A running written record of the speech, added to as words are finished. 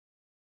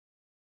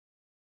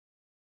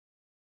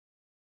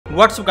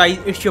What's up guys,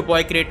 it's your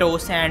boy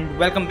Kratos and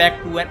welcome back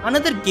to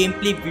another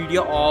gameplay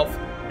video of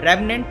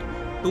Remnant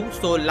 2।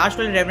 So last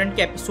वाले Remnant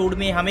के episode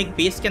में हम एक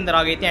base के अंदर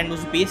आ गए थे एंड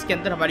उस बेस के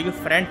अंदर हमारी जो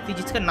फ्रेंड थी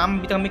जिसका नाम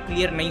अभी तक हमें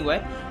क्लियर नहीं हुआ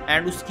है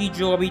एंड उसकी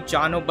जो अभी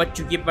जान वो बच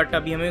चुकी है, बट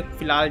अभी हमें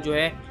फिलहाल जो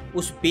है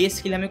उस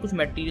बेस के लिए हमें कुछ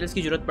मटेरियल्स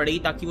की जरूरत पड़ेगी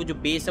ताकि वो जो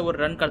बेस है वो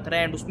रन करता रहे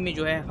एंड उसमें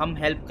जो है हम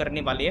हेल्प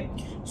करने वाले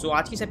हैं। सो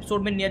आज के इस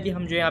एपिसोड में नियरली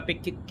हम जो है यहाँ पे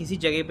किसी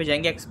जगह पे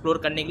जाएंगे एक्सप्लोर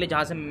करने के लिए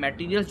जहाँ से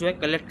मटेरियल्स जो है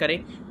कलेक्ट करें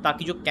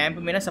ताकि जो कैंप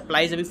में ना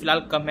सप्लाईज अभी फिलहाल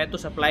कम है तो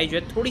सप्लाई जो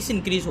है थोड़ी सी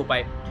इंक्रीज हो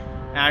पाए।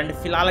 एंड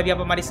फिलहाल अभी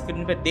आप हमारी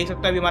स्क्रीन पे देख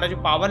सकते हो अभी हमारा जो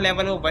पावर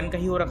लेवल है वो 1 का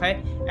ही हो रखा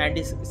है एंड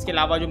इसके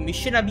अलावा जो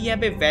मिशन अभी यहाँ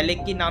पे वैले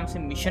के नाम से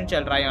मिशन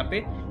चल रहा है यहाँ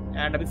पे।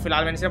 एंड अभी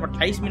फिलहाल मैंने सिर्फ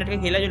 28 मिनट का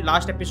खेला, जो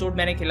लास्ट एपिसोड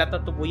मैंने खेला था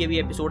तो वही अभी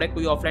एपिसोड है,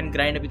 कोई ऑफलाइन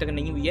ग्राइंड अभी तक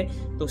नहीं हुई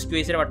है तो उसकी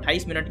वजह से सिर्फ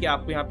 28 मिनट की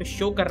आपको यहाँ पे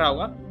शो कर रहा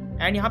होगा।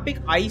 एंड यहाँ पे एक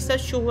आई सा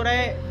शो हो रहा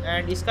है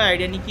एंड इसका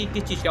आइडिया नहीं कि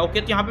किस चीज़ का।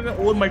 ओके, तो यहाँ पे मैं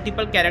और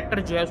मल्टीपल कैरेक्टर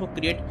जो है उसको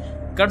क्रिएट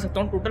कर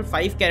सकता हूँ। टोटल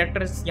 5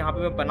 कैरेक्टर्स यहाँ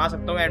पे मैं बना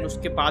सकता हूँ एंड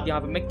उसके बाद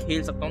यहाँ पे मैं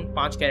खेल सकता हूँ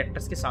 5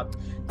 कैरेक्टर्स के साथ।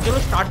 चलो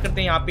स्टार्ट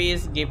करते हैं यहाँ पे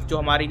इस गेम जो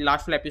हमारी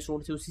लास्ट वाला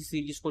एपिसोड से उसी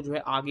सीरीज को जो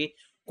है आगे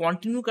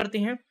कंटिन्यू करते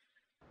हैं।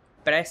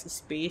 Press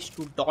space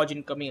to Dodge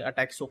incoming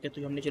attacks. Okay,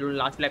 तो हमने चलो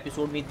लास्ट वाला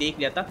एपिसोड में देख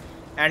लिया था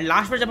एंड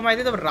लास्ट बार जब हम आए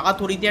थे तब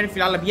रात हो रही थी एंड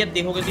फिलहाल अभी आप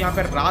देखोगे तो यहाँ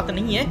पर रात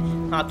नहीं है,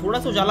 हाँ थोड़ा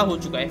सा उजाला हो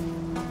चुका है।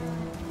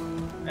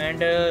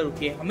 एंड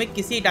रुकिए, हमें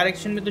किसी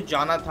डायरेक्शन में तो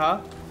जाना था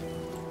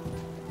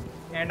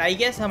एंड आई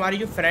गेस हमारी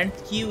जो फ्रेंड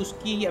थी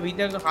उसकी अभी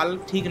तक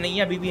हालत ठीक नहीं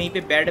है, अभी भी यहीं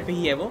पे बेड पे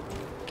ही है वो।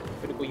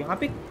 फिर को यहाँ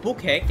पे एक बुक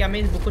है, क्या मैं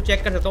इस बुक को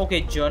चेक कर सकता हूँ?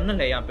 ओके,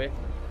 जर्नल है यहाँ पे।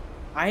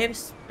 I have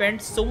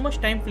spent so much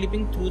time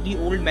flipping through the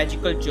old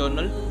magical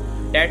journal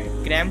that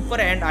ग्रैम्पर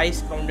and I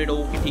founded.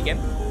 Okay ठीक है,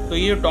 तो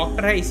ये जो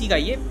डॉक्टर है इसी का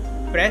ये।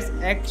 Press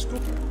x to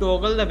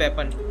toggle the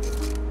weapon.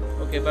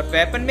 Okay, पर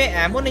वेपन में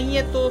एमो नहीं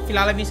है तो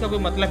फिलहाल अभी इसका कोई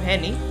मतलब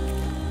है नहीं।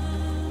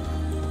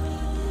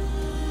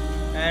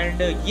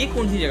 एंड ये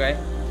कौन सी जगह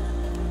है?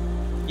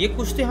 ये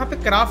कुछ तो यहाँ पे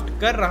क्राफ्ट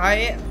कर रहा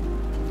है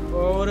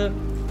और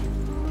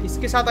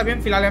इसके साथ अभी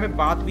हम फिलहाल यहाँ पे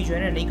बात भी जो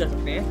है ना नहीं कर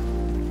सकते हैं।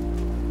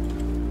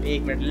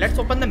 एक minute, let's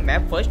open the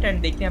map first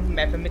and देखते हैं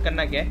मैप में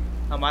करना क्या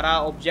है। हमारा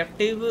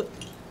ऑब्जेक्टिव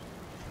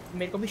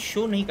मेरे को भी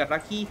शो नहीं कर रहा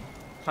कि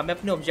हमें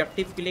अपने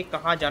ऑब्जेक्टिव के लिए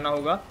कहाँ जाना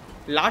होगा।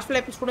 लास्ट वाला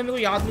एपिसोड में मेरे को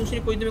याद नहीं, उसने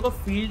कोई तो मेरे को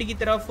फील्ड की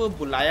तरफ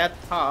बुलाया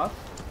था।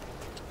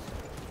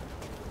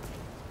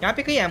 यहाँ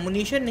पे कहीं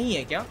एमुनिशन नहीं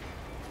है क्या?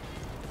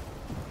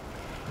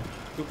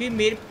 क्योंकि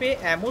मेरे पे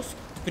एमो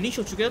फिनिश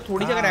हो चुके हैं,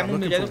 थोड़ी सी अगर एमो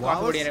मिल जाए तो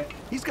काफी बढ़िया है।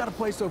 He's got a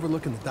place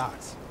overlooking the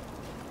docks.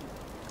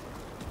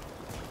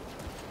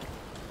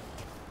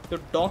 तो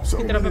डॉक्स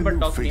की तरफ है बट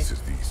डॉक्स नहीं।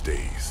 these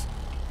days.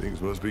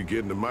 Things must be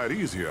getting a mite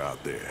easier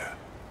out there.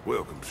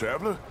 Welcome,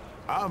 traveler.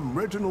 I'm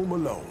Reginald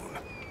Malone,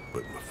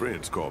 but my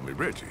friends call me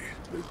Reggie.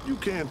 You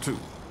can too.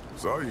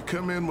 Saw you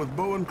come in with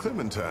Bo and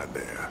Clementine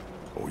there.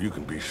 Or you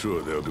can be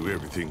sure they'll do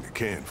everything they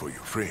can for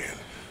your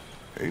friend.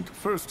 Ain't the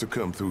first to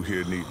come through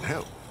here needing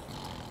help.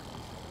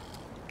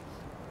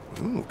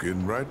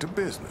 Getting right to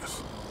business.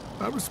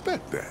 I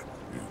respect that.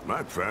 You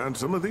might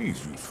find some of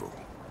these useful.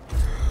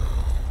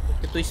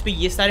 तो इस पे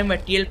ये सारे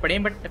material पड़े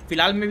हैं but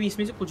फिलहाल मैं भी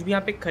इसमें से कुछ भी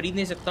यहाँ पे खरीद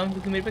नहीं सकता हूँ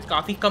क्योंकि मेरे पे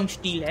काफ़ी कम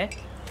स्टील है,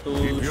 तो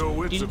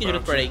स्टील की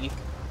जरूरत पड़ेगी।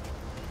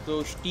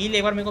 तो स्टील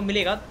एक बार मेरे को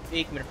मिलेगा।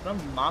 एक मिनट ना,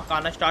 मार्क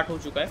आना स्टार्ट हो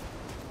चुका है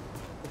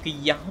क्योंकि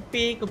यहाँ पे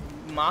एक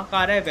मार्क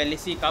आ रहा है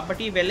वेलेसी का,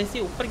 बट ये वेलेसी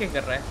ऊपर क्या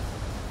कर रहा है?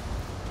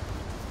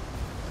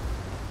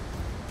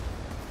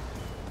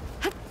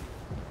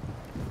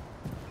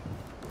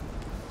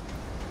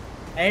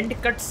 एंड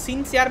कट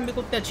सीन्स यार मेरे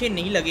को उतने अच्छे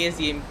नहीं लगे इस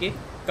गेम के।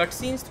 कट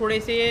सीन्स थोड़े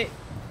से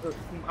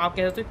आप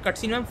कह सकते हो कट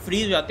सीन में हम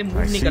फ्रीज हो जाते हैं,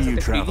 मूव नहीं कर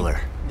सकते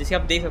फ्रीली, जैसे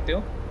आप देख सकते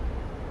हो।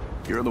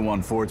 You're the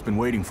one Ford's been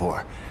waiting for,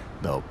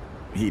 though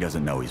he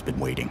doesn't know he's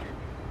been waiting.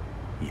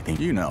 You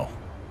think you know,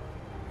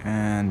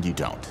 and you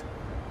don't.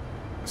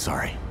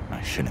 Sorry,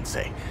 I shouldn't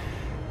say.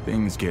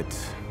 Things get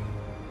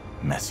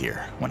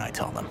messier when I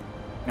tell them.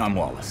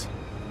 I'm Wallace.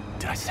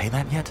 Did I say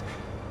that yet?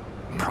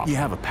 Probably. You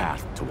have a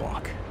path to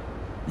walk.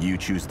 You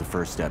choose the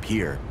first step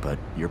here,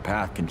 but your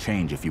path can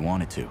change if you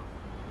wanted to.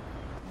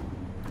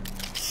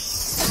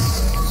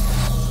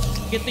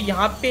 तो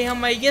यहाँ पे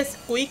हम I guess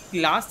कोई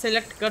class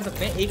select कर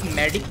सकते हैं। एक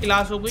medic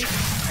class हो गई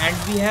and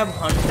we have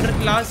Hunter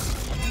class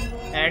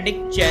and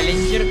एक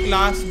चैलेंजर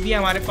क्लास भी है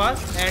हमारे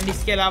पास एंड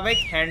इसके अलावा एक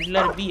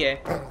हैंडलर भी है।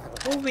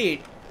 ओ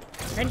वेट,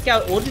 एंड क्या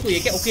और भी कोई है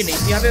क्या? ओके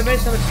नहीं, यहाँ पे मैं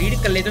सब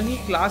रीड कर लेता हूँ कि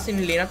क्लास इन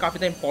लेना काफ़ी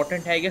ज़्यादा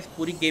इंपॉर्टेंट है। आई गेस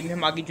पूरी गेम में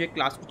हम आगे जो है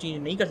क्लास को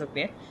चेंज नहीं कर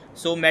सकते हैं।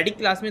 सो मेडिक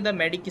क्लास में the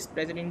medic is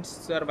present in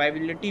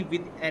survivability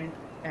with N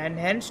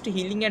enhanced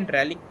healing and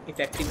rally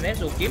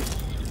effectiveness. Okay,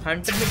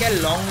 Hunter में क्या?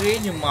 Long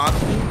range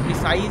marking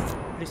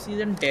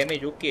precision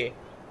damage. Okay,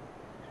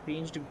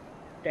 ranged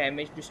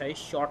damage precise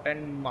shot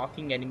and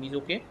marking enemies.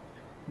 Okay,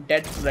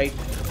 dead right.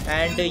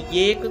 And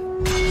ये एक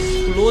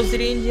close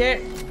range है,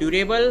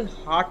 durable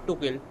hard to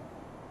kill.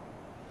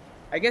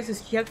 I guess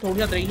इसकी health थोड़ी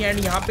ज़्यादा रही है।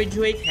 एंड यहाँ पे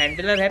जो एक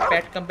हैंडलर है,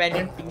 पेट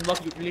कंपेनियन, टीम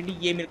वर्क, यूटिलिटी,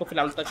 ये मेरे को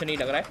फिलहाल तो अच्छा नहीं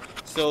लग रहा है।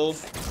 सो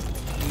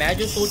मैं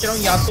जो सोच रहा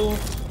हूँ या तो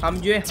हम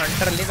जो है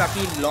हंटर लें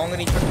ताकि लॉन्ग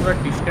रेंज पर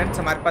थोड़ा डिस्टेंस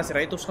हमारे पास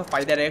रहे तो उसका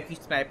फ़ायदा रहेगा कि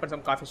स्नाइपर्स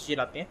हम काफ़ी अच्छे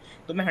चलाते हैं।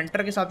 तो मैं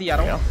हंटर के साथ ही जा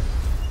रहा हूँ।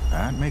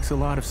 That makes a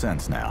lot of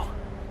sense now.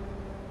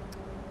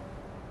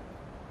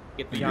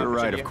 ये तो यहाँ You're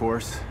पे right, चलिए। of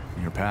course.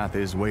 Your path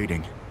is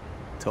waiting.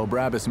 Tell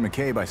Brabus and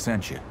McCabe I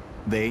sent you.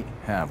 They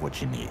have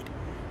what you need.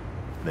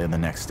 They're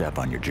the next step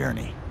on your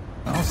journey.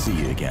 I'll see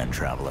you again,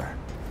 traveler.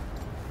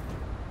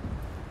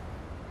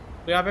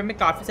 तो यहाँ पे हमें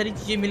काफ़ी सारी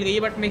चीज़ें मिल गई है,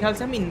 बट मेरे ख्याल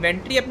से हम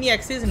इन्वेंट्री अपनी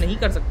एक्सेस नहीं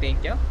कर सकते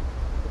हैं क्या?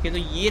 ओके, तो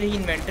ये रही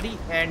इन्वेंट्री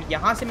एंड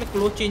यहाँ से मैं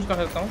क्लोथ चेंज कर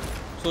सकता हूँ।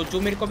 सो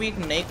जो मेरे को अभी एक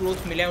नए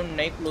क्लोथ मिले हैं उन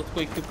नए क्लोथ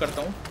को इक्विप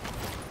करता हूँ।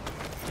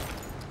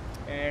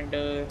 And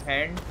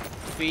hand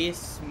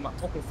face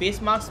okay,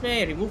 face mask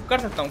में रिमूव कर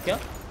सकता हूँ क्या?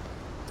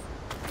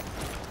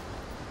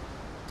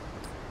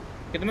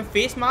 तो मैं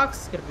फेस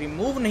मास्क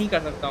रिमूव नहीं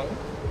कर सकता हूँ,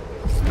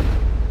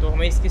 तो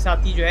हमें इसके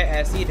साथ ही जो है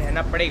ऐसे ही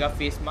रहना पड़ेगा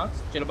फेस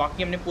मास्क। चलो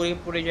बाकी हमने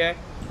पूरे जो है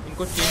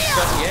इनको चेंज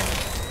कर दिया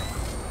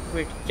है।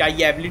 वेट, क्या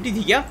ये एबिलिटी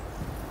थी क्या?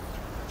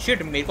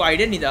 शिट, मेरे को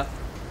आइडिया नहीं था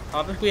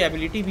वहाँ पर कोई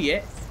एबिलिटी भी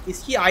है।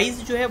 इसकी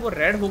आइज़ जो है वो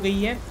रेड हो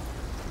गई है।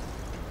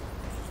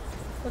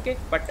 ओके,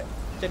 बट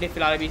चलिए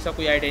फिलहाल अभी इसका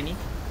कोई आइडिया नहीं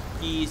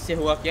कि इससे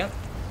हुआ क्या।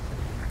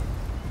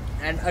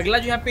 एंड अगला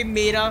जो यहाँ पे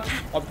मेरा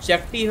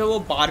ऑब्जेक्टिव है वो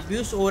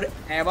बारब्यूस और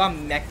एवा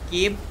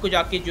मैकेब को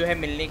जाके जो है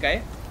मिलने का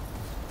है।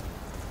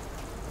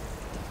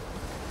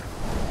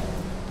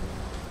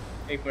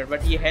 एक मिनट,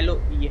 बट ये हेलो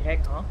ये है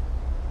कहाँ?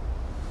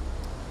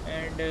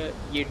 एंड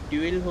ये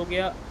ड्यूल हो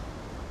गया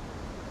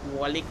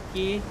वाले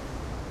के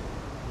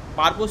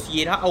बारब्यूस,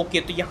 ये रहा।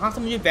 ओके, तो यहाँ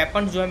से मुझे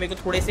वेपन जो है मेरे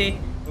को थोड़े से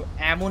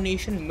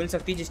एमोनेशन मिल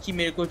सकती है जिसकी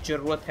मेरे को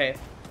ज़रूरत है।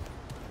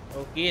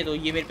 ओके, तो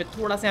ये मेरे पे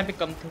थोड़ा सा यहाँ पे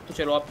कम थे, तो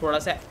चलो अब थोड़ा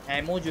सा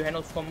एमो जो है ना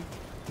उसको हम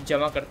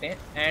जमा करते हैं।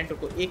 एंड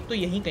रुको, एक तो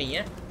यहीं कहीं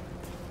है।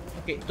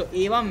 ओके, तो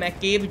एवा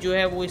मैकेब जो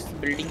है वो इस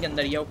बिल्डिंग के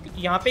अंदर ही है। ओके,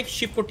 तो यहाँ पे एक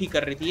शिप को ठीक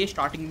कर रही थी। ये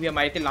स्टार्टिंग भी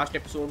हमारे थे लास्ट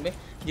एपिसोड में।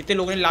 जितने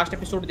लोगों ने लास्ट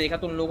एपिसोड देखा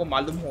तो उन लोगों को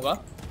मालूम होगा।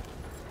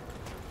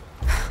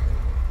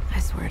 I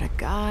swear to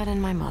God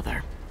and my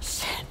mother.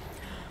 Shit.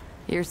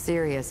 You're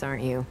serious,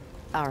 aren't you?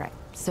 All right.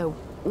 So,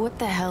 what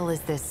the hell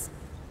is this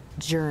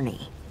journey?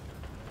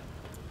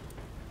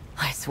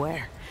 I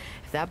swear,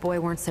 if that boy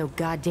weren't so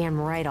goddamn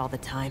right all the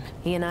time,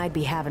 he and I'd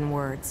be having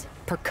words.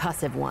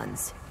 Percussive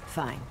ones.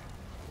 Fine.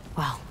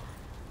 Well,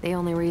 the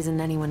only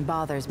reason anyone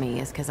bothers me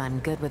is because I'm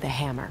good with a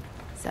hammer.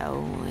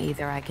 So,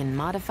 either I can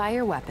modify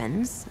your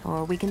weapons,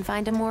 or we can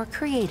find a more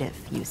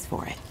creative use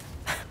for it.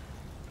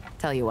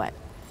 Tell you what.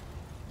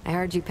 I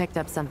heard you picked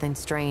up something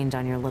strange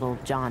on your little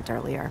jaunt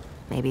earlier.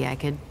 Maybe I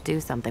could do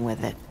something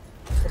with it.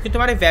 Okay,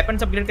 तुम्हारे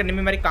weapons upgrade करने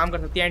में मेरे काम कर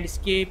सकती है। And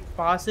इसके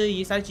पास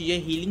ये सारी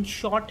चीज़ें, हीलिंग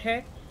शॉट है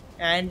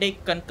एंड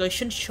एक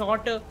कंकर्शन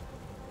शॉट,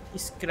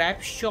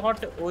 स्क्रैप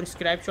शॉट और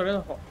स्क्रैप शॉट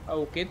है।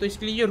 ओके, तो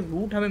इसके लिए जो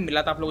रूट हमें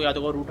मिला था, आप लोग याद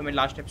होगा रूट हमें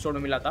लास्ट एपिसोड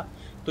में मिला था,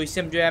 तो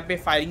इससे हम जो है यहाँ पे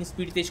फायरिंग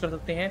स्पीड तेज कर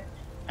सकते हैं।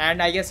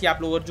 एंड आई गेस ये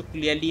आप लोगों को जो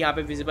क्लियरली यहाँ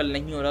पे विजिबल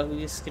नहीं हो रहा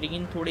क्योंकि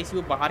स्क्रीन थोड़ी सी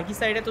वो बाहर की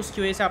साइड है, तो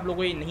उसकी वजह से आप लोगों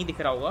को ये नहीं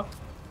दिख रहा होगा।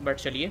 बट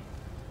चलिए,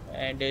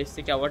 एंड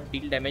इससे क्या हुआ,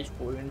 डील डैमेज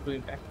 4 into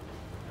इम्पैक्ट।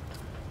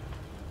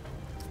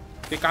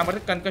 तो एक काम करते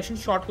हैं, कंकर्शन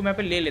शॉट को मैं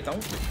पे ले लेता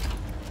हूँ।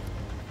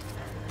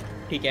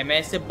 ठीक है, मैं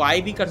इससे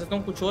बाय भी कर सकता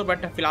हूँ कुछ और,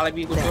 बट फिलहाल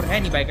अभी कुछ और है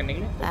नहीं बाय करने के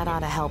लिए। That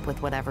ought to help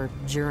with whatever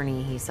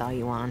journey he saw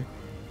you on.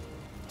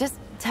 Just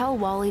tell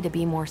Wally to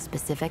be more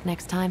specific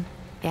next time.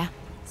 Yeah?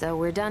 So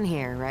we're done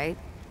here, right?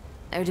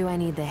 Or do I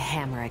need the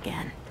hammer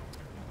again?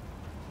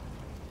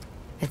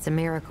 It's a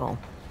miracle.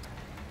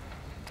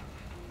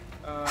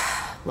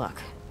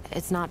 Look,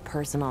 it's not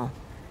personal.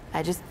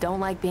 I just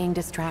don't like being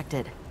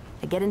distracted.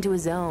 I get into a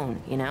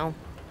zone, you know?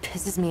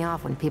 Pisses me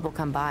off when people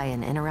come by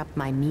and interrupt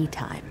my me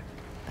time.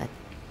 But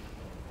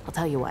I'll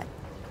tell you what.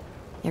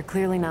 You're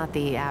clearly not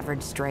the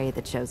average stray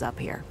that shows up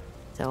here.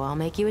 So I'll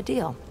make you a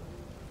deal.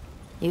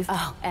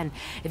 Oh, and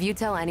if you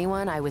tell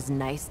anyone I was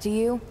nice to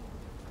you,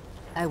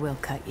 I will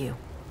cut you.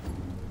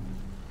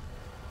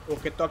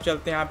 Okay, तो अब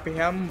चलते हैं यहाँ पे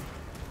हम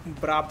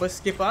Brabus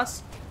के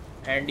पास।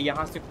 And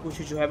यहाँ से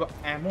कुछ जो है वो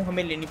एमो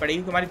हमें लेनी पड़ेगी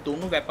क्योंकि हमारे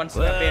दोनों वेपन्स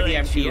यहाँ पे अभी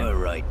एम्प्टी है।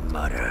 Right,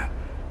 mother.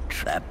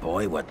 That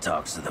boy what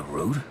talks to the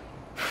root?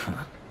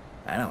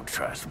 I don't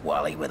trust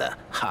Wally with a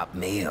hot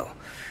meal,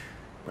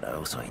 but I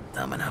also ain't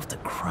dumb enough to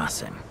cross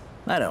him.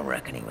 I don't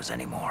reckon he was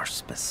any more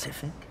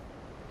specific.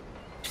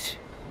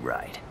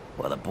 Right.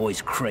 Well, the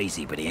boy's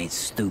crazy, but he ain't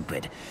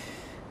stupid.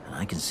 And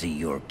I can see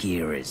your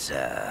gear is,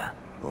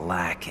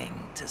 lacking,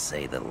 to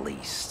say the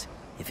least.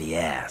 If he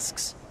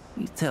asks,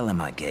 you tell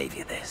him I gave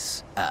you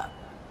this.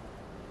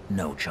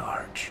 No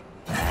charge.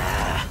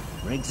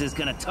 Riggs is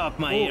gonna talk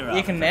my ear off.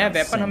 एक नया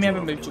weapon हमें यहाँ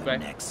पे मिल चुका है।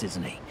 Next,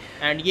 isn't he?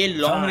 And ये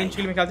long range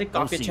के लिए मेरे ख्याल से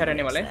काफी अच्छा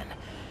रहने वाला है।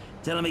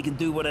 Tell him he can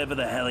do whatever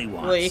the hell he तो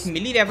wants. एक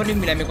मिली वेपन भी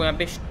मिला मेरे को यहाँ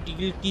पे,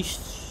 स्टील की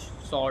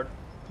सॉर्ड,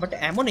 बट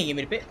एमो नहीं है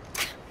मेरे पे।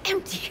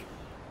 Empty.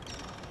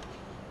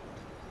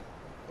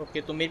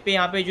 ओके, तो मेरे पे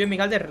यहाँ पे जो है मेरे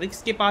ख्याल से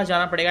रिक्स के पास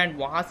जाना पड़ेगा एंड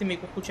वहाँ से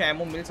मेरे को कुछ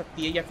एमो मिल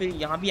सकती है, या फिर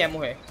यहाँ भी एमो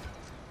है।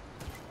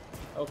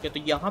 ओके, तो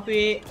यहाँ पे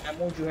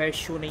एमो जो है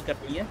शो नहीं कर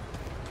रही है।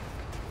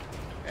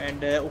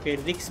 एंड ओके,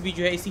 रिक्स भी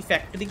जो है इसी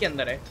फैक्ट्री के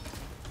अंदर है।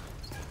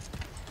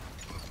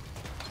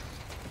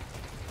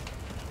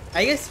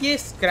 आई गेस ये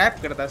स्क्रैप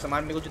करता है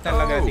सामान, मेरे को जितना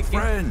लग रहा है देख के।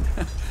 friend.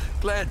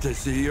 Glad to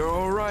see you're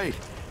all right.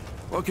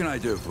 What can I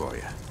do for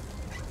you?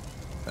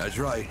 That's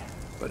right,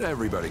 but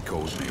everybody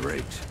calls me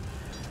Riggs.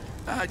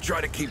 I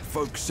try to keep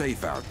folks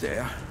safe out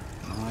there.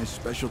 My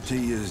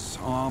specialty is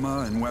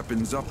armor and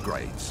weapons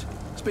upgrades.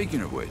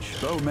 Speaking of which,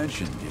 Bo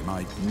mentioned you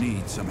might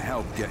need some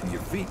help getting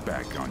your feet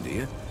back under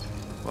you.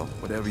 Well,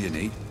 whatever you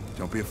need,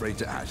 don't be afraid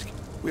to ask.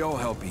 We all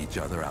help each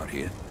other out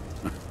here.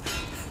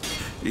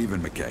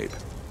 Even McCabe.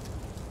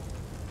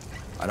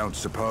 I don't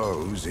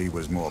suppose he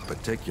was more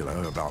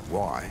particular about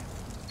why.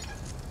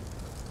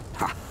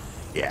 Ha!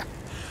 Yeah,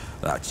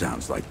 that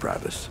sounds like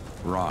Travis.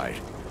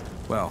 Right.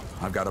 Well,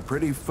 I've got a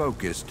pretty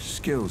focused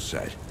skill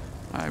set.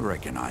 I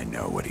reckon I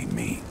know what he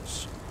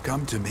means.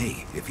 Come to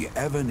me if you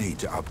ever need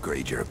to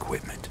upgrade your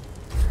equipment.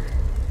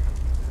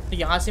 तो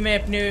यहाँ से मैं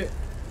अपने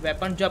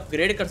weapon जो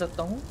upgrade कर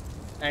सकता हूँ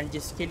and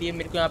जिसके लिए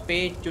मेरे को यहाँ पे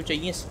जो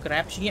चाहिए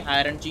स्क्रैप चाहिए,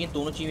 आयरन चाहिए,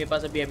 दोनों चीज़ मेरे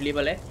पास अभी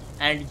अवेलेबल है।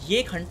 एंड ये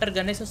एक हंटर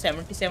गन है, इसका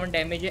 77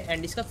 डैमेज है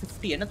एंड इसका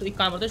 50 है ना, तो एक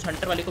काम करता है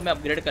हंटर वाले को मैं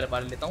अपग्रेड करवा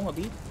लेता हूँ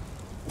अभी।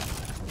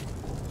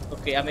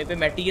 ओके, अब मेरे पे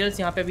मटेरियल्स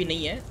यहाँ पे अभी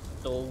नहीं है,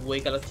 तो वो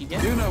एक अलग चीज़ है।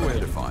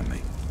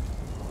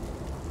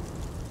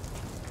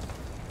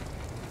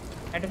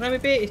 एंड मेरे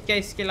पे क्या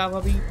इसके अलावा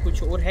भी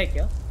कुछ और है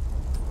क्या?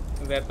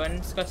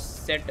 वेपन्स का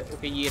सेट,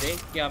 ओके ये रहे।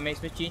 क्या मैं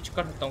इसमें चेंज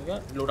कर सकता हूँ क्या?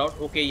 Load out,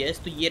 okay yes.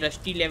 तो ये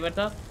रस्टी लेवल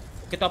था।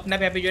 ओके, तो अपने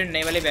यहाँ पे जो है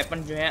नए वाले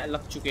वेपन जो हैं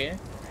लग चुके हैं।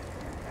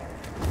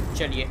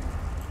 चलिए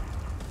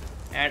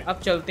एंड अब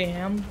चलते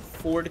हैं हम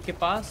फोर्ड के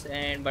पास।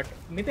 एंड बट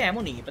मेरे पे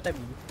एमो नहीं है, पता है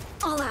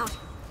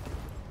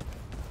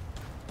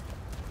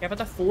क्या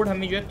पता फोर्ड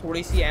हमें जो है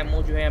थोड़ी सी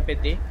एमो जो है यहाँ पे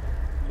दे,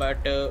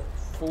 बट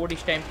फोर्ड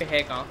इस टाइम पे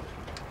है कहाँ?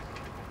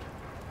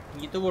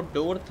 ये तो वो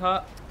डोर था,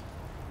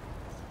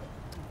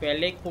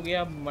 पहले हो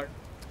गया।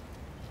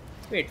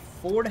 वेट,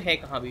 फोर्ड है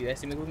कहाँ भी?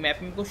 वैसे मेरे को मैप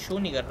में को शो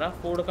नहीं कर रहा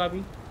फोर्ड का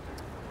भी।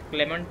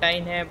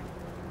 क्लेमेंटाइन है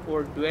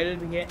और ड्वेल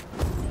भी है,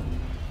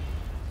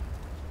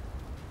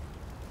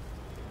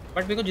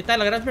 बट मेरे को जितना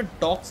लग रहा है उसमें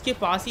डॉक्स के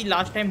पास ही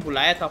लास्ट टाइम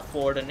बुलाया था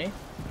फोर्ड ने।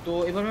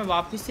 तो एक बार मैं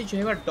वापस से जो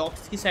है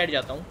डॉक्स की साइड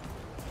जाता हूँ।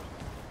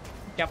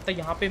 क्या पता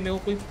यहाँ पे मेरे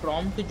को कोई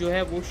प्रॉम्प्ट जो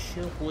है वो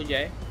शो हो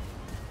जाए।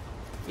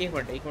 एक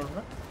मिनट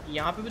ना,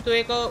 यहाँ पे भी तो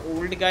एक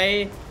ओल्ड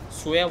गाय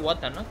सोया हुआ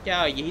था ना,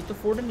 क्या यही तो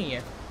फोर्ड नहीं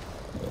है?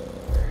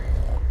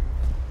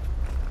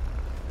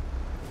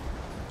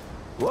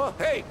 Well,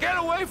 hey, get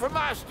away from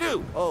my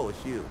stew! Oh,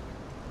 it's you.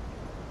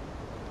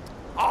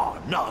 Oh,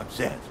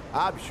 nonsense.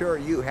 I'm sure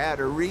you had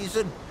a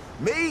reason.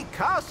 Mi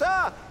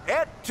casa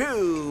et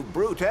tu,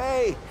 brute.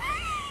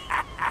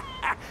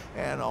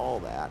 And all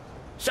that.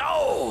 So,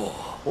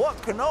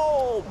 what can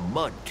old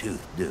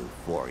Mudtooth do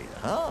for you,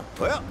 huh?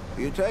 Well,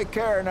 you take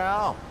care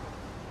now.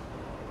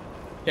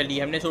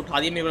 चलिए, हमने इसे उठा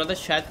दिया। मेरे को लगा था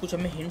शायद कुछ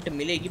हमें हिंट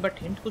मिलेगी,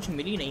 बट हिंट कुछ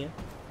मिली नहीं है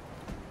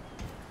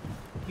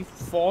कि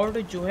फोर्ड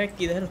जो है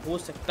किधर हो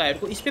सकता है।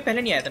 इस पे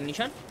पहले नहीं आया था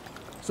निशान।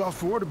 Saw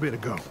Ford a bit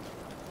ago.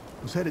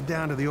 Was headed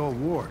down to the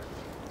old ward.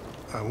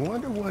 I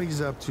wonder what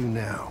he's up to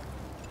now.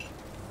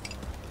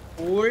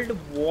 Old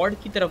ward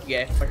की तरफ गया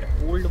है,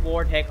 बट ओल्ड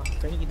वार्ड है कहाँ?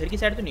 कहीं इधर की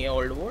साइड तो नहीं है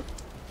ओल्ड वार्ड।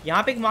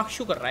 यहाँ पे एक मार्क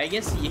शो कर रहा है,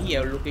 यस यही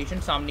है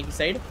लोकेशन, सामने की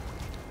side.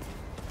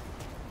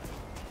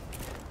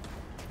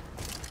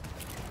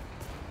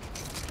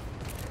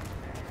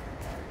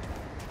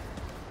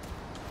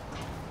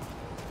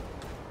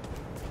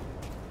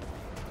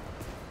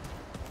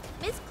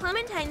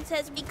 Clementine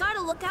says we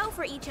gotta look out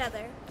for each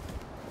other.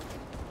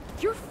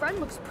 Your friend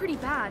looks pretty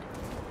bad.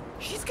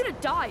 She's gonna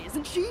die,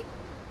 isn't she?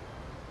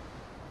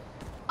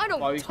 I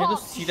don't talk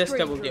to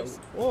strangers.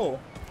 ओह,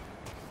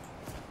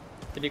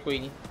 चलिए कोई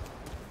नहीं।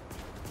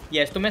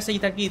 यस, तो मैं सही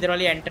था कि इधर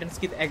वाले एंट्रेंस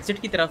की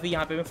एग्जिट की तरफ ही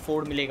यहाँ पे हमें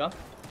फोर्ड मिलेगा।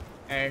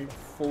 एंड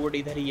फोर्ड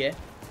इधर ही है।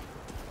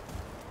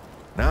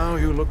 Now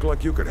you look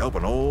like you could help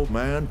an old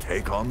man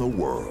take on the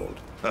world.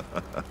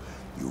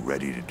 You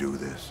ready to do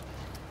this?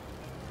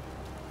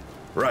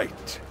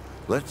 Right.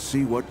 Let's see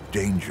what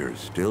dangers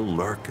still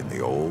lurk in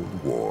the old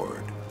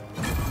ward.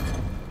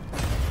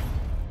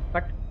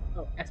 But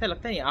ऐसा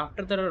लगता है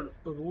after the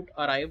route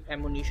arrived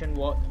ammunition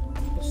war,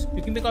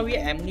 क्योंकि मेरे को अभी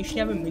ammunition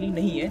यहाँ पे मिली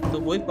नहीं है, तो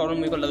वही प्रॉब्लम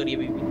मेरे को लग रही है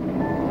अभी भी।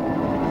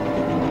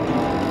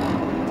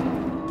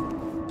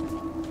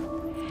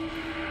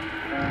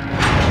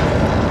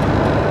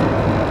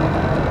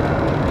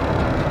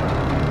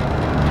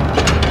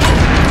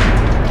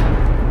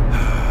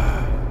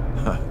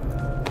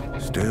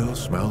 Still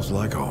smells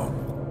like home.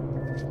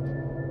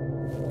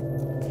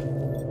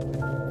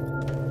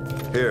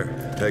 Here,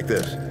 take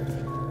this.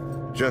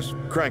 Just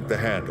crank the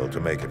handle to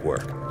make it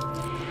work.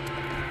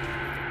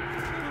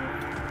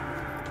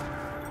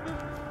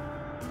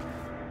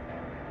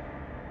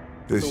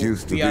 This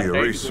used to be a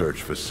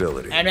research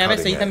facility. And मैं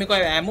सही था, मेरे को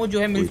ammo जो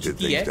है मिल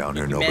चुकी है।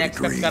 मैं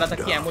expect कर रहा था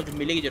कि ammo जो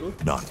मिलेगी जरूर।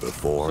 Not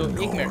before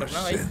nor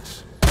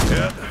since.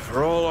 Yeah,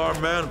 for all our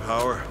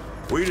manpower,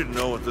 we didn't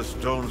know what the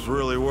stones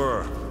really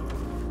were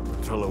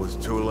until it was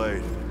too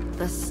late.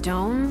 The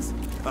stones?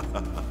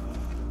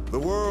 The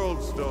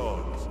world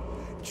stones.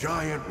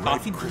 Giant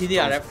red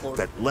crystals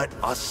that let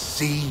us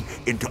see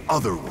into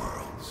other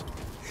worlds.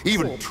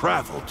 Even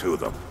travel to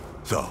them.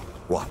 So,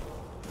 what?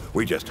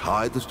 We just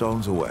hide the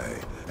stones away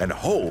and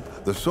hope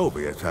the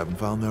Soviets haven't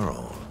found their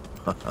own.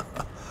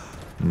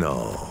 No.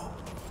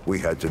 We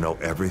had to know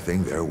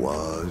everything there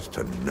was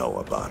to know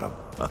about them.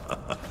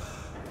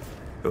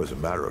 It was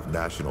a matter of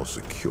national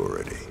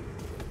security.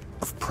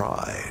 of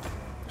pride.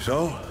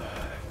 So,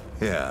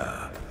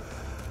 yeah,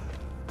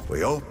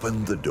 we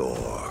opened the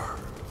door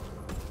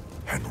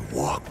and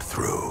walked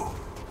through.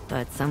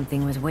 But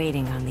something was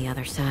waiting on the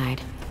other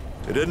side.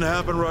 It didn't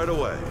happen right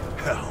away.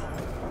 Hell,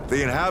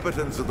 the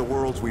inhabitants of the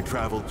worlds we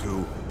traveled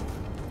to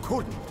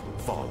couldn't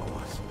follow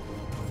us.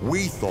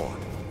 We thought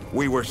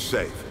we were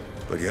safe.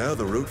 But yeah,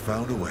 the route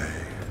found a way.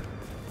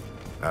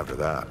 After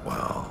that,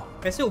 well...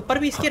 वैसे ऊपर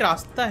भी इसके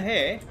रास्ता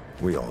है.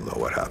 We all know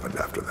what happened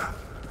after that.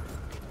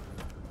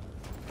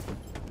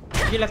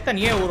 ये लगता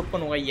नहीं है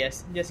ओपन होगा.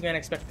 Yes, जैसे मैंने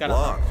एक्सपेक्ट करा.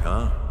 Locked,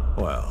 huh?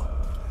 Well,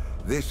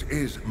 this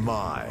is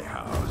my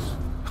house.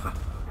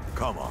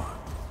 Come on.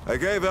 I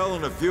gave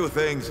Ellen a few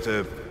things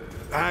to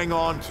hang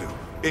on to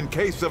in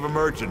case of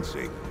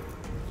emergency.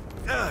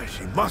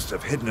 She must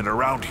have hidden it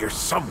around here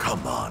some.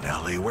 Come on,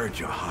 Ellie, where'd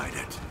you hide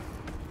it?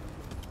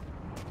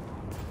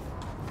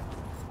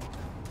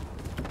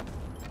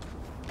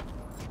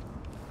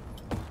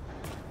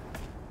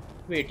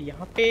 Wait,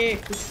 यहाँ पे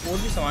कुछ और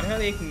भी सामान है.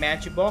 एक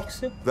match box.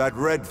 That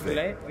red thing.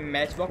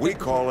 Match box. We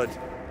call it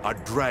a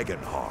dragon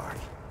heart.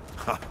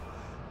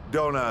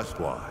 Don't ask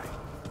why.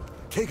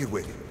 Take it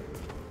with you.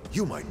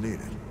 You might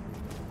need it.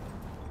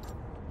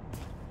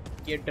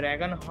 ये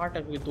dragon heart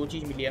है. दो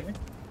चीज मिली हमें.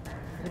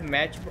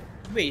 मैच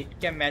वेट,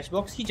 क्या मैच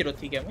बॉक्स की जरूरत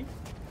थी क्या हमें?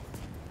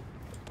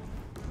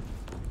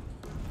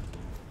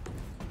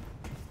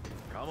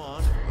 Come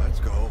on, let's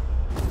go.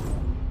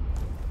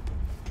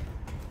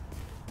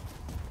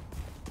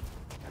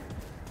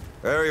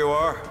 There you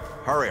are.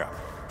 Hurry up.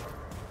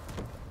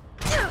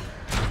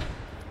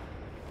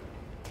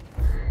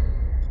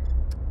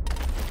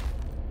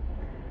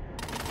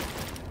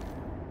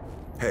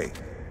 Hey,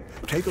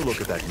 take a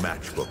look at that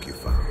matchbook you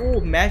found. Oh,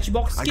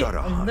 matchbox I के got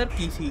a अंदर hunch.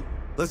 की थी.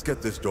 Let's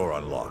get this door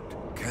unlocked.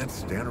 Can't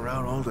stand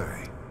around all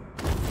day.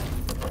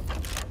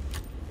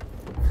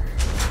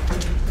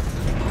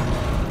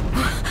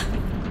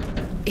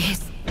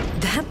 Is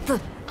that the...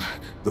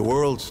 The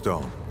World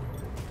Stone.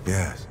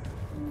 Yes.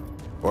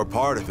 Or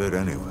part of it,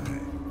 anyway.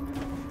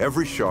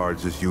 Every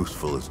shard's as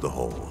useful as the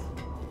whole.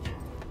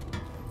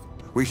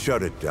 We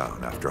shut it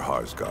down after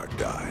Harsgard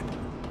died.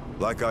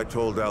 Like I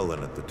told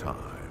Ellen at the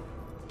time.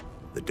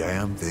 The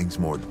damn thing's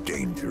more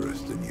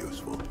dangerous than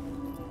useful.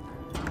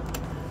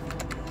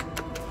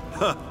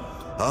 Huh.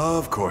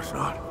 Of course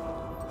not.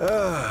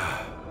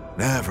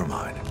 Never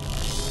mind.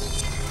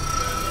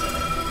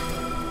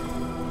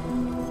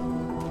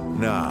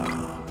 Now,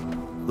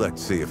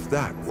 let's see if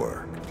that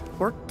worked.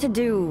 Work to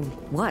do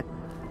what,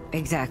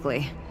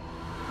 exactly?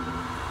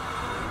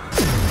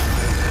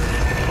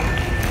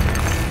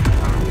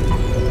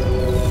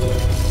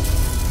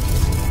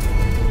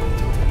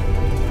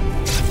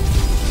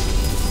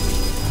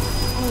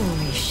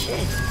 Holy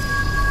shit.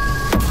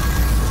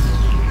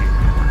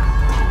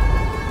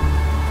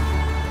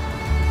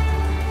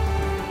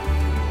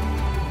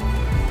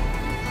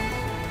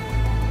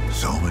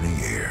 So many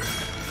years.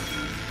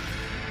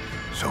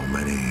 So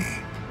many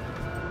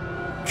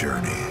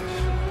journeys.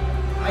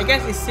 I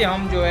guess इससे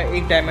हम जो है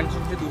एक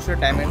dimension से दूसरे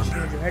dimension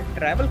में जो है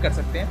ट्रैवल कर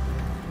सकते हैं.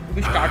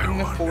 क्योंकि स्टार्टिंग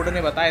में फोर्ड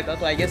ने बताया था,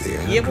 तो आई गेस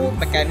ये वो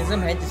मैकेनिज्म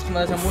है जिसकी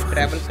मदद से हम वो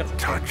ट्रैवल कर सकते हैं.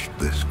 Touched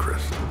this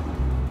crystal.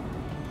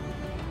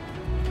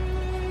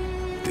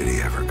 Did he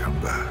ever come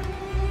back?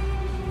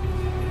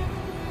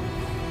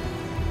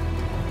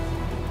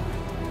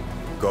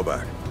 Go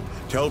back.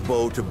 Tell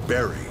Bo to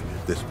bury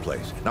this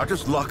place. Not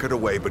just lock it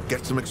away, but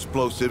get some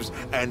explosives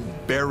and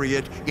bury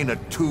it in a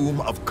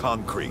tomb of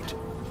concrete.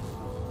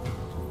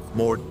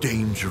 More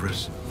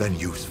dangerous than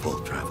useful,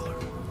 traveler.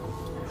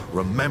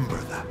 Remember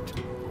that.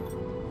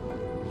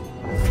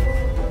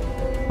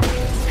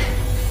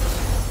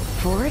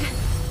 Ford?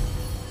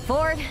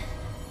 Ford?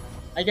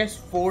 I guess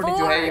Ford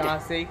जो है यहाँ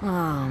से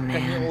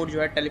कहीं और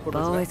जो है teleport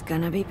हो Bo सकता is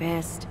gonna be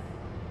pissed. है.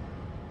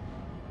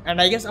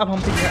 And I guess अब हम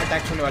पे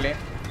अटैक होने वाले हैं.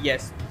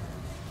 Yes.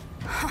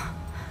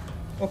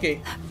 Okay.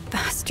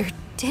 Bastard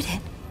did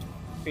it.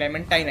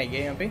 Clementine आई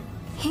है यहाँ पे.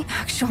 He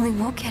actually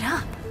woke it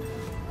up.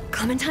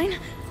 Clementine?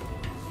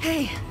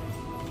 Hey,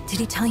 did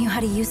he tell you how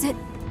to use it?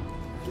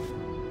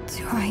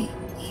 Do I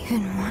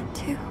even want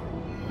to?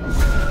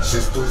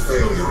 System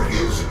failure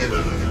is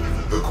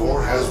imminent. The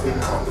core has been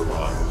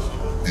compromised.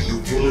 The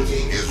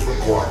utility is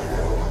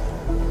required.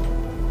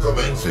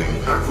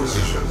 Commencing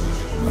acquisition.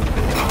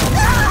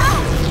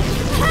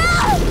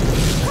 Help!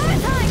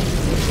 Clementine!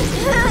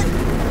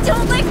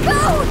 Don't let go!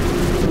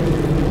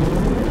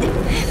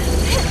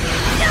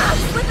 Stop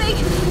slipping!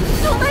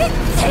 Don't let it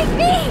take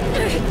me!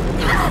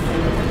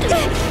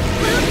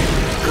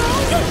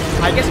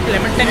 I guess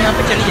Clementine यहाँ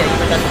पे चली जाएगी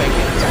 50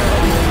 पैके.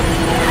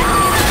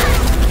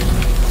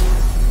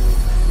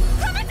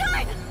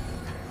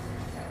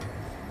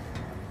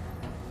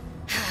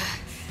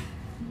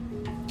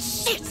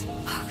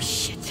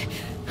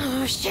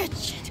 Shit.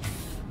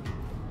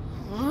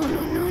 Oh,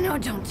 no,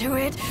 don't do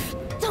it.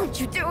 Don't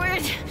you do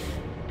it.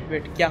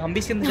 Wait, क्या हम भी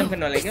इसके अंदर jump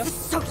करने वाले क्या?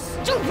 So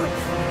stupid.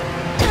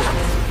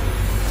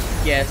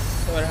 Yes,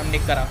 और हमने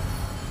करा.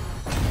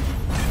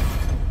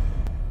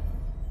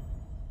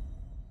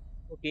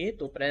 Okay,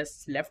 तो press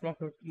left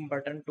mouse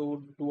button to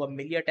do a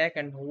melee attack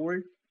and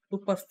hold to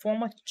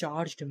perform a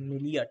charged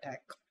melee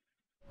attack.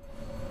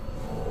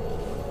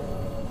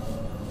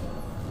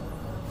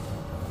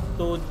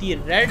 तो दी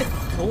रेड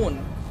थ्रोन,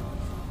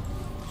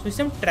 तो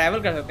इससे हम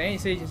ट्रैवल कर सकते हैं,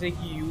 इसे जैसे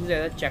कि use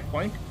as a check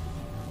point.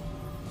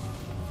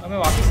 अब मैं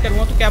वापस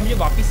करूँगा तो क्या मुझे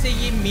वापस से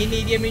ये मेन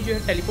एरिया में जो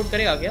है टेलीपोर्ट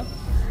करेगा क्या?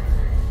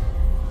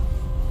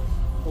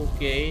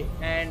 Okay,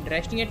 and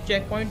resting eight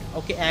check point,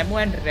 okay, ammo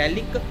and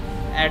relic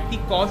at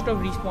the cost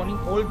of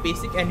रिस्पॉनिंग all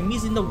basic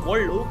enemies in the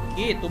world.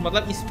 Okay, तो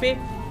मतलब इस पे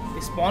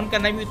स्पॉन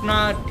करना भी उतना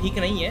ठीक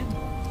नहीं है।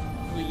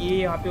 तो ये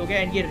यहाँ पे हो गया,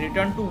 एंड ये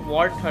रिटर्न टू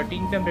वॉल्ट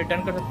 13 पे हम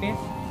रिटर्न कर सकते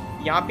हैं।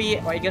 यहाँ पे ये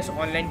आई गेस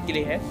ऑनलाइन के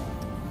लिए है।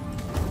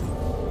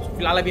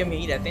 फिलहाल अभी हम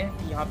यहीं रहते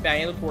हैं, यहाँ पे आए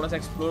हैं तो थोड़ा सा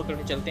एक्सप्लोर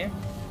करके चलते हैं।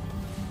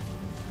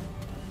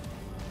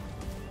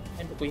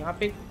 एंड तो यहाँ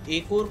पे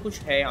एक और कुछ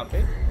है यहाँ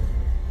पे,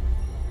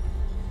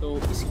 तो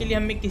इसके लिए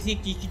हमें किसी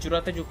चीज़ की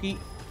ज़रूरत है, जो कि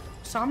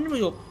सामने में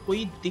जो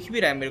कोई दिख भी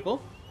रहा है मेरे को।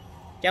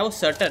 क्या वो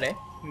सर्टर है?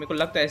 मेरे को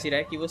लगता है ऐसी रहा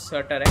है कि वो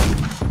सर्टर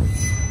है।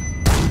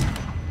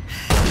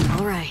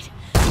 All right,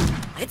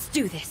 let's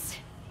do this.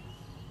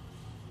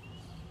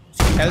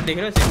 Health देख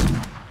रहे हो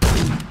इसे?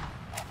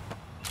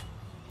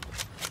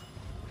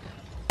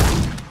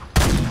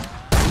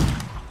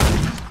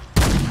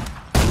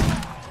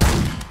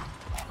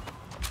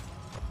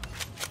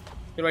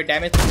 फिर भाई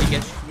डैमेज तो ठीक है।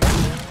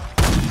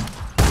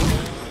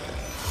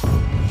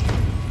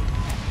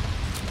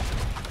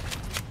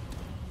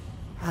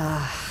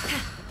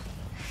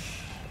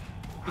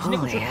 इसने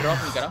कुछ ड्रॉप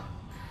नहीं करा।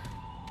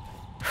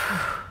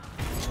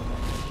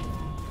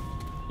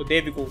 तो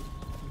there we go,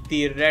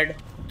 the red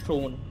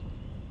throne.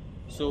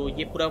 सो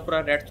ये पूरा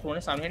रेड थ्रोन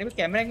है सामने। मैं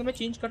कैमरा एंगल में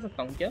चेंज कर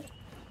सकता हूँ क्या?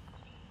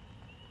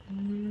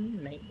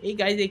 नहीं। एक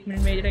गाइस, एक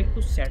मिनट में जरा एक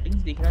तो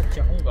सेटिंग्स देखना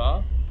चाहूँगा।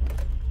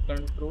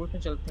 कंट्रोल में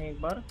चलते हैं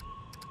एक बार।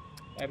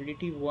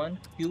 एबिलिटी 1,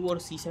 Q और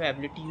C से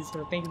एबिलिटी यूज़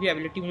करते हैं, क्योंकि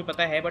एबिलिटी मुझे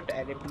पता है, बट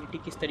एबिलिटी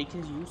किस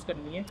तरीके से यूज़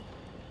करनी है।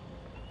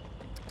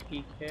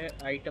 ठीक है,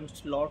 आइटम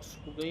स्लॉट्स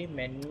हो गए,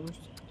 मेन्यूज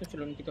तो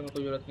चलो उनकी तो मेरे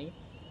को ज़रूरत नहीं।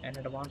 And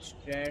advance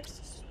stats,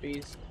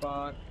 space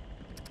bar,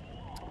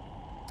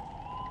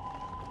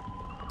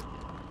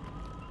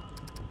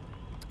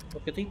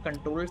 okay. तो ये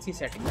कंट्रोल्स की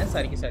सेटिंग है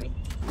सारी की सारी।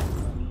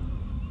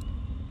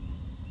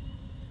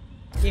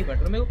 एक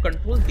मिनट, मेरे को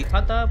कंट्रोल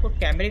दिखा था पर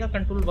कैमरे का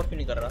कंट्रोल वर्क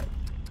नहीं कर रहा।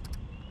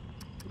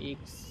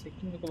 एक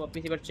सेकंड, मेरे को वापस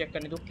एक बार चेक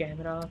करने दो।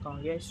 कैमरा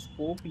कहाँ गया?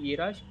 स्कोप ये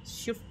रहा,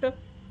 शिफ्ट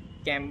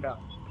कैमरा।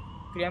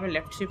 फिर यहाँ पे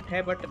लेफ्ट शिफ्ट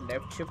है, बट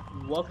लेफ्ट शिफ्ट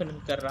वर्क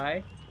नहीं कर रहा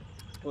है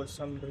फॉर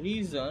सम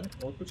रीज़न।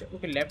 और कुछ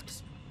ओके, लेफ्ट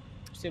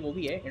से वो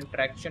भी है।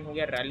 इंट्रैक्शन हो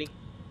गया, रैली,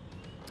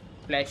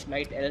 फ्लैश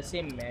लाइट L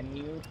से,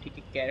 मेन्यू, ठीक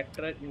है,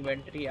 character,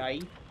 inventory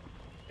I,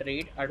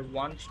 trade,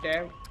 advance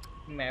tab,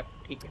 map,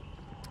 ठीक है।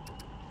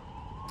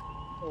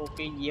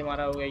 ओके, ये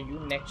हमारा हो गया you.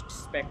 Next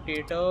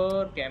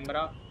Spectator,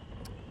 camera,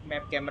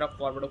 map, camera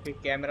forward. Okay,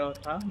 camera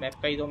था मैप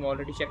का ही तो हम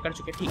ऑलरेडी चेक कर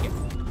चुके, ठीक है।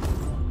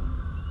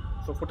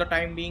 तो फॉर द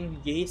टाइम बीइंग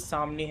यही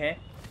सामने है।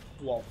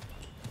 वाओ,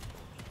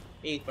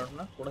 एक मिनट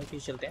ना, थोड़ा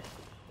पीछे चलते हैं।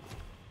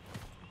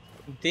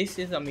 This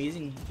is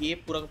amazing. ये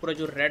पूरा का पूरा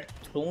जो रेड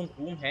थ्रोन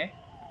रूम है,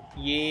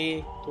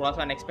 ये थोड़ा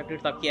सा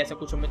अनएक्सपेक्टेड था कि ऐसा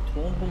कुछ हमें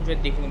थ्रोन रूम जो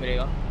है देखने को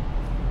मिलेगा।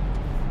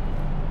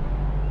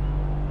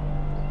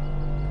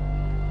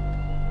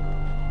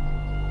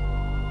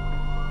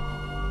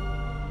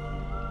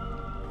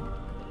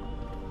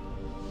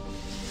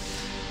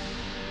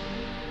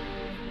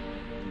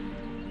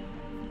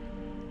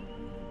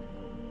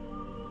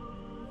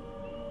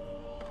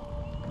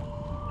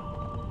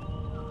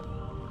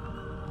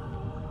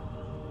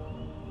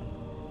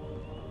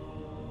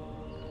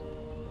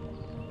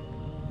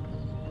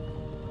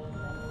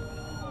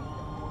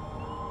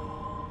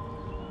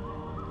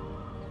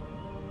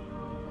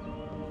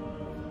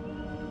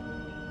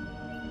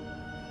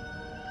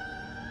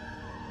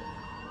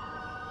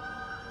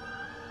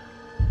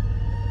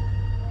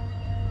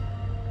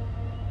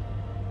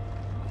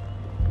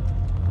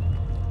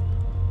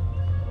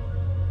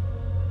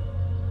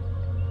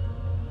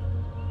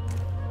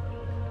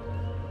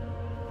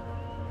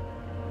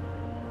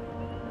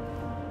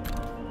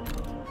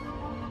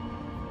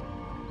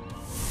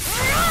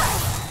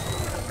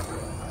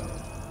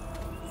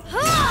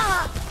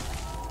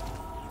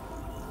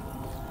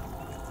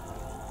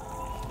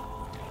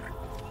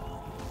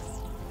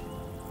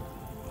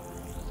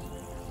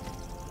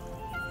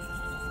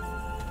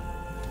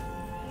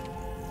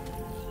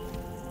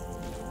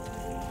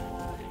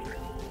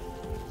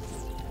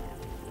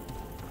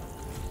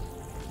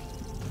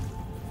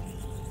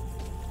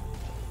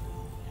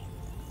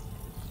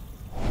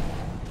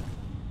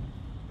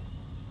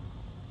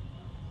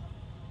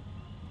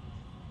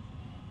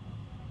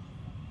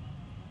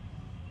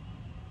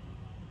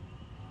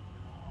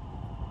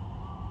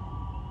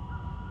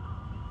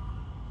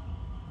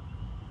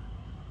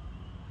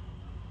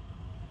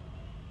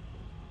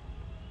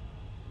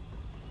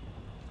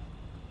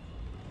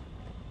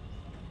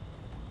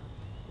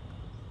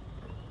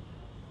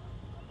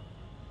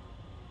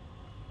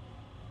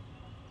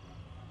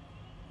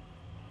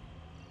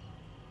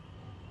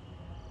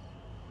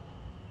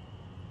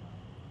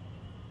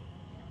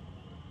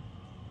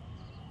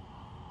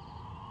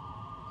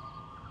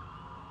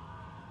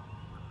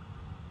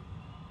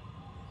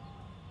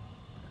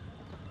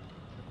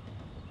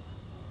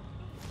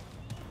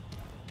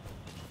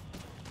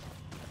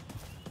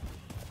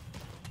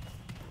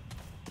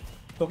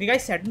 तो ओके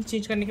गाइस, सेटिंग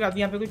चेंज करने के बाद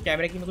यहाँ पे कोई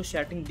कैमरे की मेरे को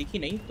सेटिंग दिखी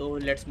नहीं, तो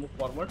लेट्स मूव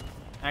फॉरवर्ड।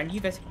 एंड ये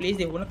वैसे प्लेस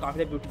देखो ना,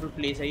 काफ़ी ब्यूटीफुल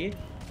प्लेस है ये।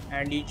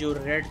 एंड ये जो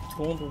रेड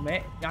थ्रोन रूम है,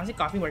 यहाँ से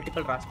काफ़ी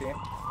मल्टीपल रास्ते हैं।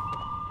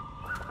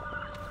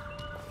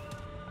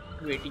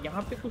 वेट,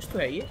 यहाँ पे कुछ तो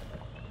है ये,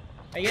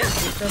 आई गेस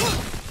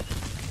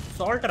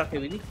सॉल्ट रखे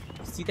हुई थी।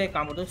 सीधा एक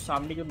काम होता है,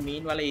 सामने जो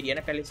मेन वाला एरिया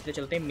ना, पहले सीधे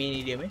चलते हैं मेन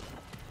एरिया में,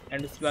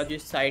 एंड उसके बाद जो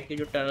साइड के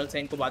जो टनल्स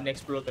हैं इनको बाद में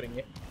एक्सप्लोर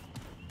करेंगे।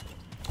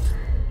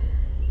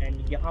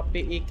 एंड यहाँ पे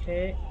एक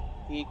है,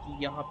 एक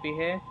यहाँ पे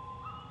है।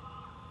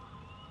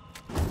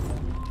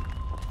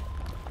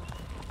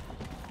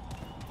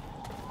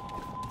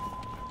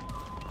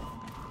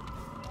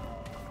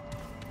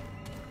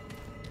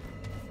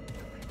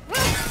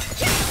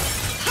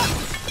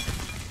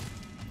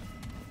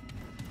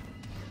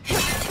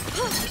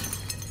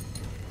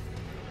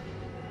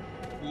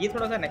 ये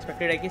थोड़ा सा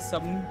अनएक्सपेक्टेड है कि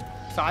सब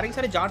सारे के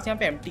सारे जार्स यहाँ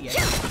पे एम्प्टी है।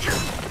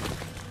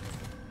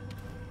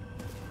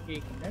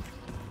 एक मिनट,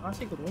 यहाँ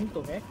से एक रूम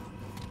तो है,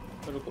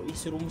 तो रुको,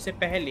 इस रूम से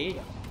पहले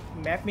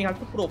मैप में यहाँ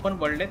पे पूरा ओपन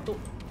वर्ल्ड है, तो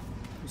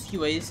उसकी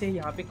वजह से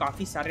यहाँ पे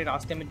काफ़ी सारे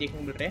रास्ते हमें देखने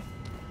को मिल रहे हैं।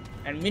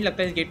 एंड मुझे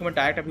लगता है इस गेट को मैं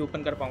डायरेक्ट अभी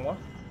ओपन कर पाऊँगा,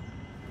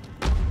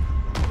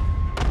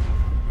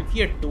 क्योंकि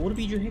ये डोर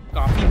भी जो है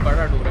काफ़ी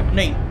बड़ा डोर है।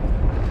 नहीं,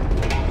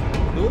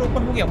 डोर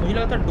ओपन हो गया, मुझे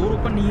लगा था डोर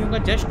ओपन नहीं होगा,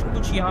 जस्ट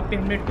कुछ यहाँ पे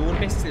हमने डोर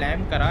पे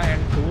स्लैम करा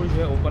एंड डोर जो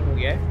है ओपन हो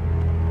गया है।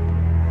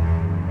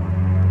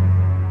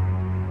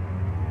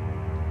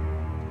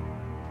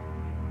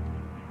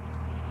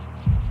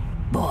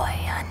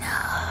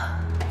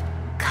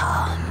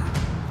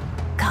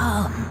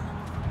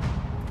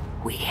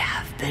 We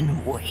have been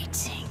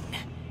waiting.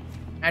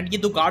 And ये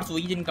दो गार्ड्स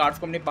वही जिन गार्ड्स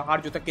को हमने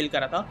बाहर जो था किल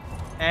करा था।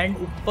 एंड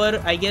ऊपर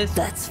I guess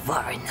That's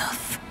far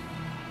enough.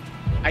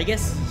 I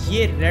guess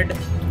ये रेड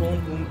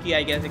थ्रोन रूम की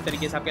आई गेस एक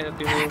तरीके से आप कह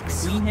सकते हो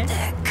क्वीन है।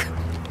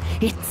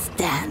 It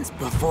stands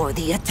before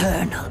the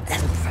eternal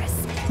empress,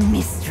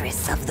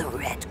 mistress of the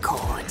red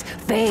court,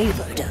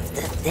 favored of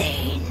the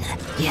Thane.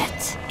 Yet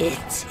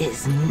it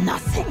is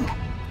nothing.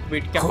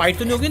 Wait, क्या फाइट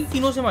तो नहीं होगी इन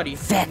तीनों से हमारी?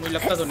 मुझे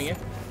लगता तो नहीं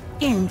है।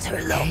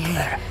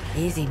 Interloper.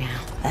 Easy now.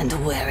 And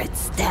where it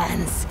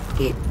stands,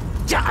 it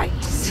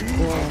dies.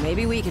 Well,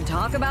 maybe we can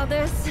talk about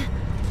this?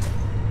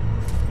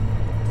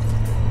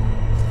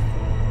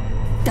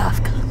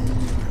 Dafka.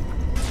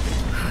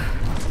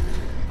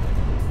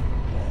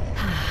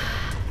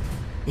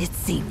 It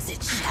seems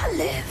it shall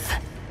live.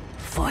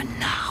 For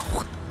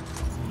now.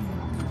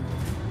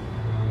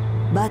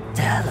 But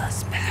tell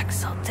us,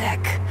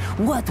 Paxeltech,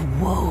 what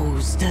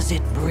woes does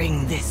it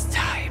bring this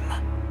time?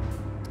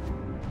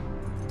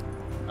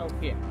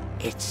 Okay.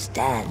 It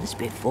stands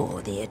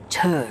before the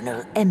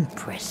eternal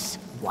empress,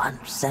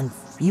 once and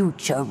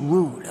future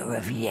ruler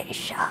of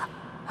Yesha.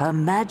 Her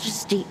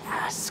Majesty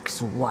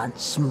asks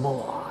once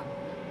more,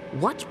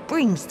 what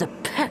brings the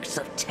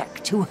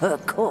Paxeltech to her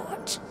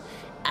court?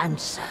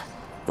 Answer,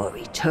 for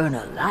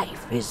eternal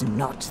life is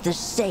not the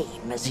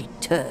same as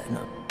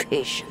eternal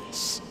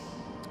patience.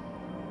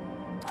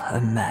 Her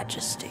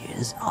Majesty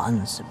is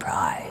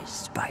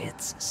unsurprised by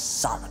its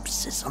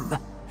solipsism.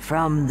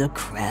 From the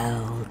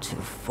Krell to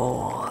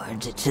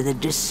Ford to the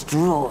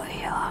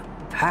Destroyer,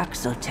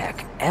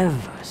 Paxeltech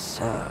ever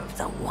served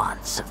the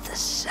wants of the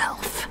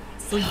self.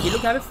 So ये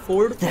लोग यहाँ पे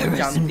Ford को There is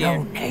जानते no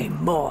हैं। name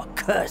more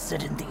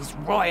cursed in these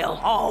royal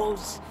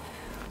halls.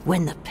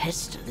 When the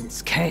pestilence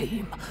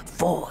came,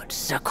 Ford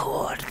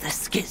succored the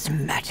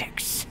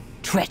schismatics.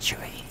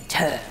 Treachery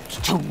turned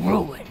to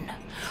ruin.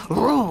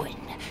 Ruin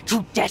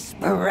to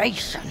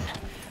desperation.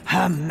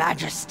 Her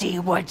Majesty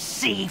would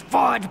see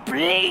Ford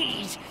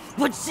bleed.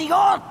 Would see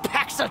all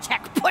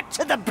Paxeltech put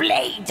to the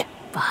blade.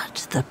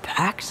 But the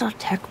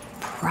Paxeltech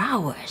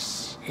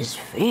prowess is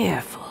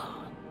fearful.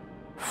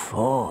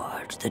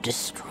 Ford, the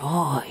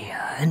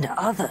Destroyer, and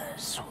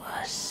others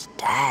were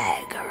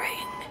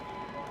staggering.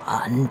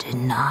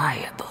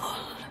 Undeniable.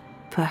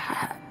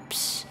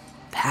 Perhaps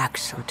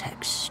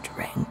Paxeltech's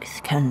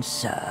strength can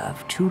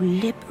serve to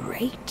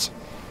liberate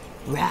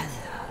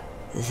rather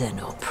than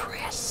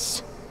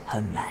oppress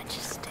Her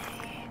Majesty.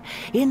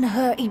 In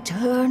her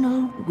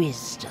eternal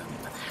wisdom,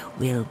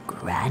 will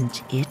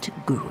grant it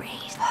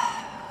grace.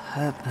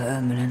 Her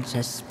permanence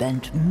has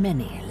spent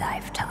many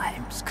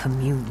lifetimes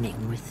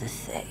communing with the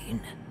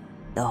Thane.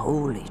 The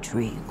Holy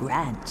Tree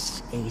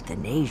grants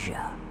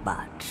euthanasia,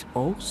 but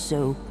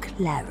also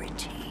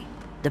clarity.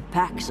 The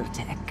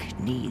Paxeltech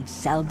needs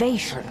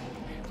salvation,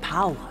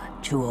 power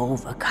to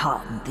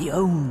overcome the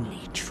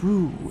only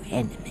true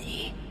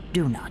enemy.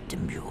 Do not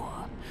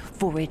demur,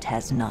 for it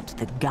has not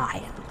the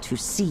guile to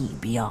see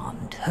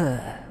beyond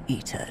her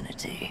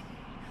eternity.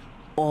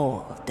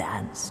 All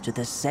dance to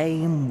the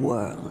same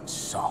world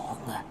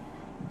song.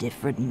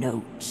 Different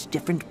notes,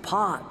 different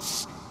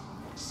parts,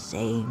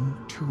 same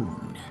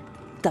tune.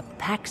 The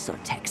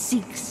Paxeltech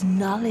seeks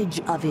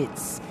knowledge of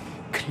its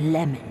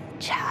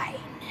Clementine.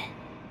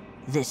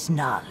 This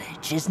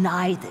knowledge is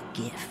neither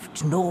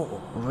gift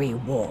nor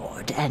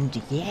reward,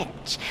 and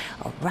yet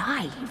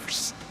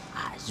arrives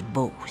as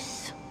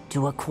both.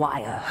 To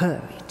acquire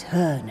her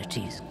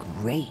eternity's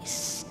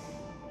grace,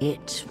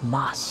 it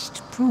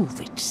must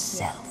prove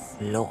itself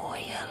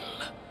loyal.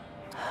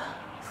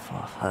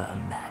 For Her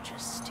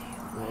Majesty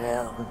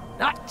will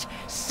not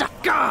suck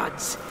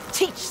gods.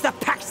 Teach the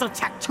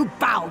Paxeltech to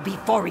bow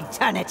before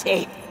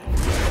eternity.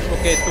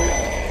 Okay, तो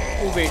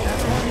wait.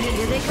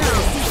 Here they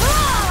come.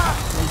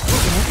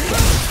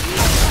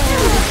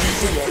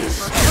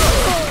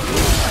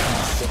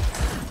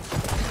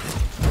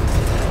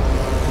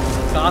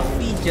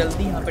 काफी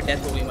जल्दी यहाँ पे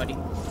death हो गई हमारी।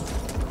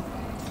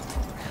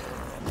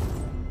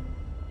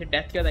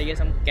 Death के बाद आई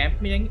गेस हम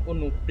कैंप में जाएंगे और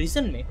नो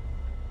प्रिजन में।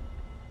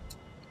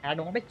 यार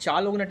वहाँ पे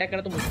 4 लोगों ने अटैक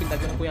करा तो मुश्किल था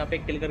कि उनको यहाँ पे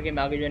किल करके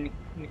मैं आगे जो है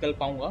निकल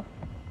पाऊंगा।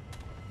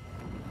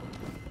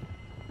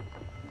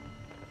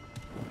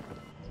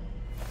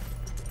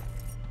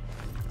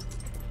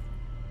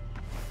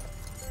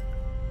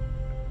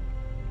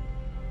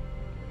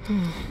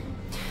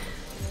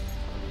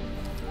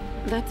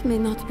 That may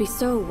not be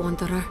so,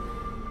 Wanderer.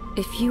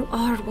 If you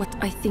are what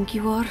I think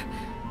you are,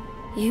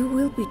 you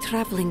will be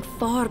traveling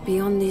far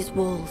beyond these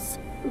walls.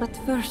 But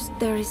first,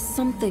 there is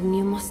something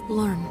you must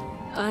learn.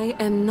 I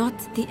am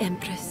not the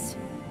Empress.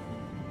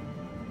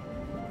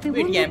 The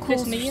one who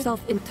calls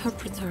herself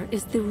Interpreter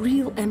is the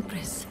real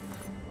Empress.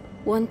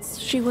 Once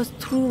she was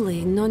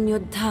truly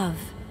non-Yod-Tav,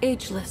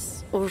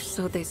 ageless, or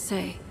so they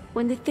say.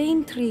 When the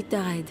Thane tree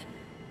died,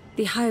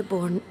 the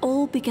Highborn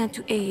all began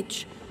to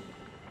age.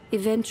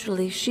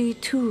 Eventually, she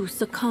too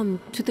succumbed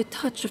to the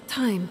touch of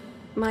time.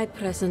 My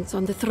presence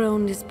on the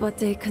throne is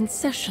but a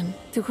concession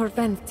to her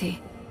vanity.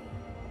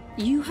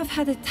 You have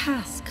had a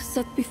task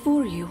set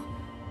before you.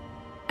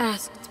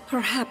 Asked,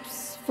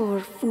 perhaps, for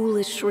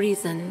foolish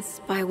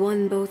reasons by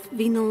one both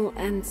venal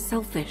and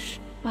selfish.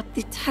 But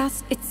the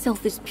task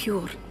itself is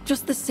pure,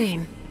 just the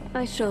same.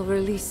 I shall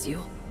release you.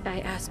 I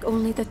ask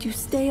only that you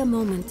stay a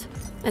moment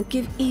and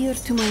give ear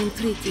to my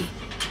entreaty.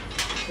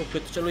 Okay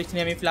तो चलो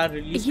इसने हमें फिलहाल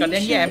release कर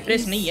देंगे।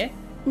 Empress नहीं है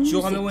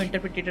जो हमें वो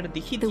इंटरप्रेटर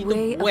दिखी थी, तो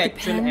वो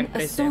एक्चुअल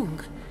एम्प्रेस है।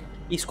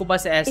 इसको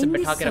बस ऐसे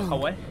बैठा के रखा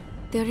हुआ है।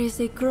 There is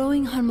a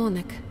growing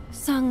harmonic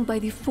sung by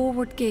the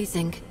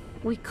forward-gazing.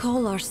 We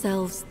call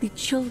ourselves the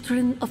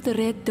children of the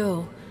Red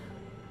Doe.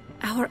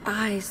 Our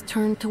eyes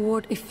turn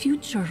toward a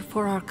future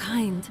for our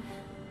kind,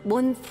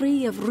 one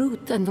free of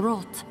root and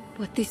rot.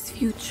 But this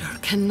future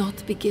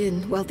cannot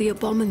begin while the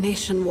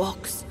abomination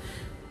walks.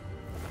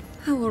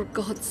 Our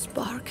god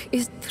spark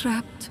is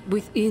trapped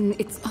within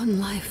its own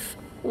life.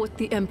 What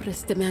the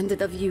Empress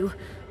demanded of you,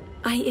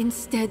 I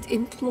instead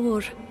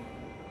implore.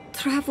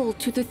 Travel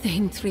to the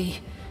Thane tree.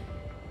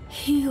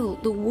 Heal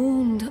the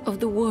wound of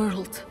the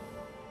world.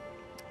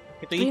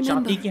 तो ये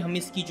चाहती कि हम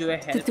इसकी जो है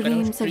help करें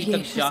उस ट्री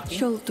तक जाके।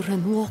 Children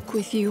walk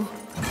with you.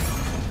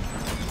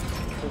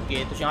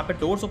 Okay तो यहाँ पे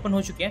डोर्स ओपन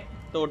हो चुके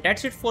हैं। तो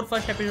that's it for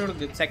first episode.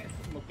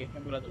 Okay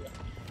मैं बोला दूंगा।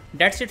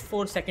 That's it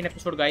for second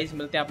episode guys.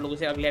 मिलते हैं आप लोगों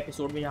से अगले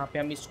एपिसोड में, जहाँ पे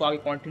हम इसको आगे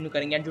कंटिन्यू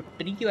करेंगे। एंड जो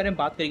ट्री के बारे में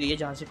बात करी गई है,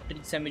 जहाँ से ट्री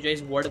से हमें जो है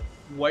इस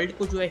वर्ल्ड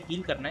को जो है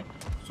हील करना है,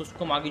 तो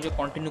उसको हम आगे जो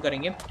कंटिन्यू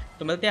करेंगे।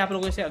 तो मिलते हैं आप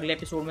लोगों से अगले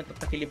एपिसोड में, तब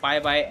तक के लिए bye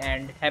bye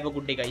and have a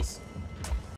good day guys.